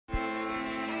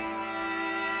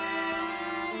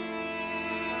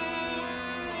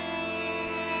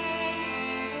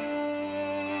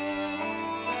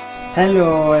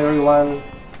Hello everyone.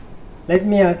 Let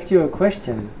me ask you a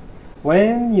question.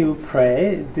 When you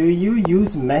pray, do you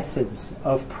use methods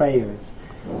of prayers?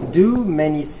 Do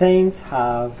many saints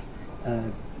have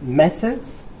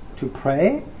methods to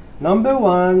pray? Number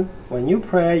one, when you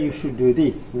pray, you should do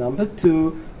this. Number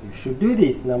two, you should do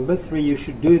this. Number three, you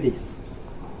should do this.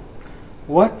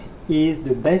 What is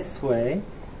the best way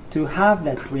to have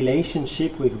that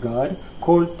relationship with God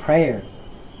called prayer?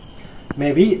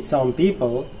 Maybe some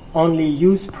people only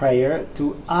use prayer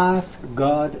to ask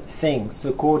God things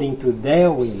according to their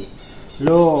will.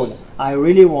 Lord, I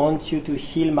really want you to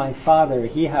heal my father,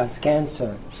 he has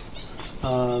cancer.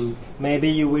 Maybe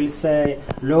you will say,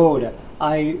 Lord,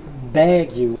 I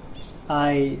beg you,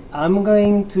 I'm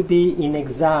going to be in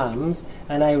exams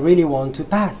and I really want to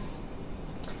pass.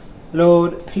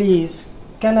 Lord, please,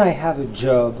 can I have a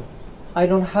job? I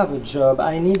don't have a job,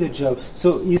 I need a job.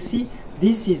 So you see,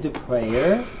 this is the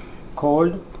prayer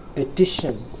called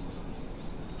petitions.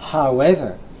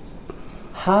 However,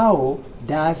 how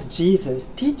does Jesus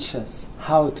teach us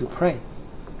how to pray?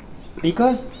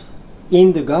 Because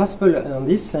in the Gospel on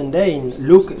this Sunday, in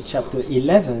Luke chapter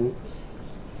 11,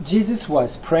 Jesus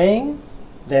was praying,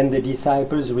 then the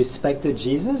disciples respected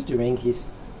Jesus during his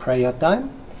prayer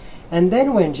time, and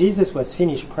then when Jesus was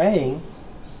finished praying,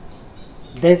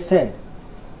 they said,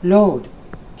 Lord,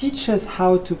 teach us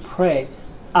how to pray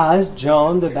as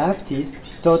John the Baptist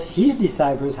taught his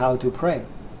disciples how to pray.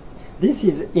 This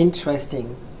is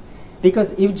interesting,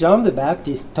 because if John the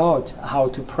Baptist taught how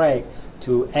to pray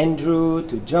to Andrew,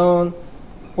 to John,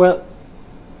 well,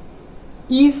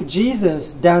 if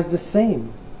Jesus does the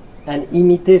same and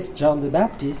imitates John the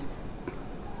Baptist,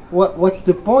 what's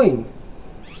the point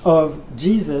of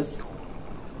Jesus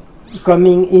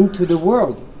coming into the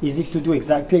world? Is it to do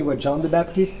exactly what John the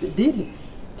Baptist did,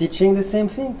 teaching the same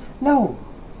thing? No.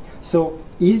 So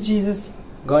is Jesus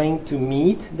going to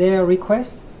meet their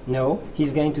request? No,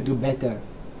 he's going to do better.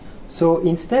 So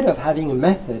instead of having a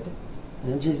method,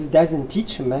 and Jesus doesn't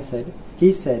teach a method,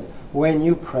 he said, when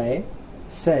you pray,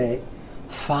 say,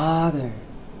 Father,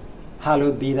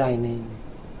 hallowed be thy name,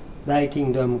 thy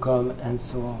kingdom come, and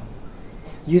so on.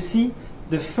 You see,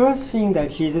 the first thing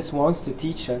that Jesus wants to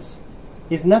teach us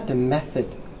is not a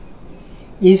method,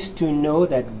 is to know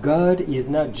that God is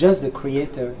not just the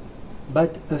creator,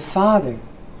 but a father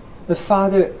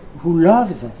who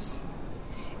loves us.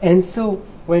 And so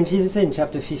when Jesus said in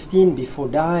chapter 15, before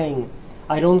dying,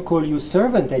 I don't call you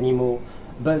servant anymore,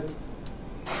 but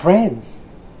friends,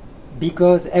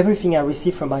 because everything I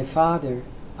received from my Father,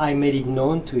 I made it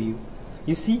known to you.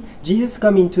 You see, Jesus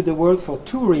came into the world for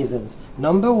two reasons.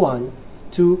 Number one,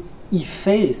 to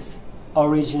efface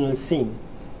original sin,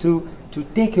 to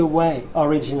take away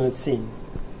original sin.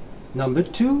 Number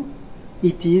two,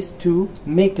 it is to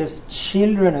make us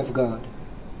children of God.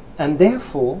 And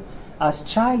therefore, as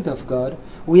child of God,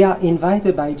 we are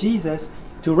invited by Jesus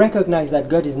to recognize that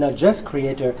God is not just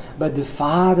creator, but the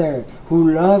Father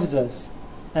who loves us.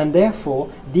 And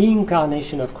therefore, the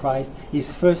incarnation of Christ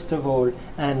is first of all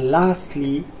and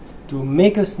lastly to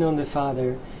make us know the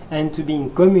Father and to be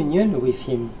in communion with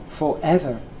Him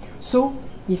forever. So,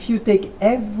 if you take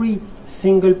every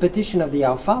single petition of the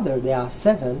Our Father, there are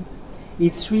 7,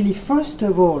 it's really, first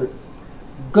of all,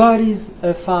 God is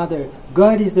a Father,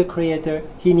 God is the Creator,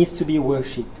 He needs to be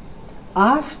worshipped.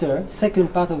 After,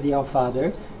 second part of the Our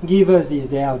Father, give us this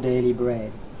day our daily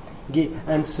bread,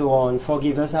 and so on,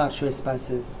 forgive us our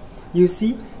trespasses. You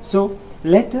see, so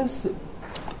let us,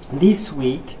 this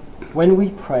week, when we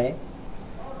pray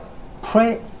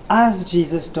as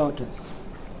Jesus taught us.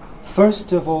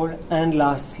 First of all and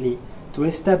lastly, to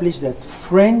establish this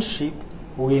friendship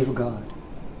with God.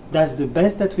 That's the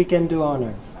best that we can do on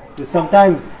earth. So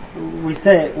sometimes we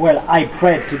say, well, I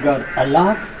prayed to God a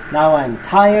lot, now I'm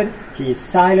tired, He is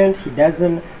silent, He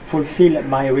doesn't fulfill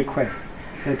my request.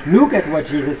 But look at what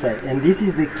Jesus said, and this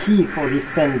is the key for this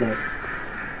Sunday.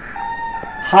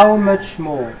 How much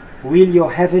more will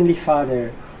your Heavenly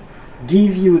Father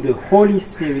give you the Holy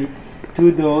Spirit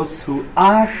to those who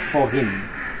ask for Him?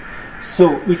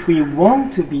 So if we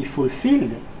want to be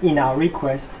fulfilled in our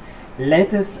request,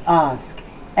 let us ask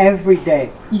every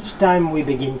day, each time we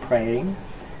begin praying,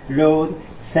 Lord,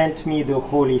 send me the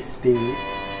Holy Spirit,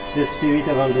 the Spirit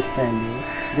of understanding,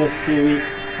 the Spirit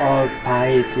of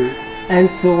piety, and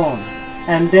so on.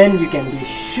 And then you can be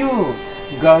sure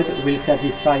God will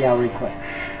satisfy our requests.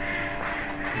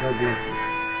 God bless you.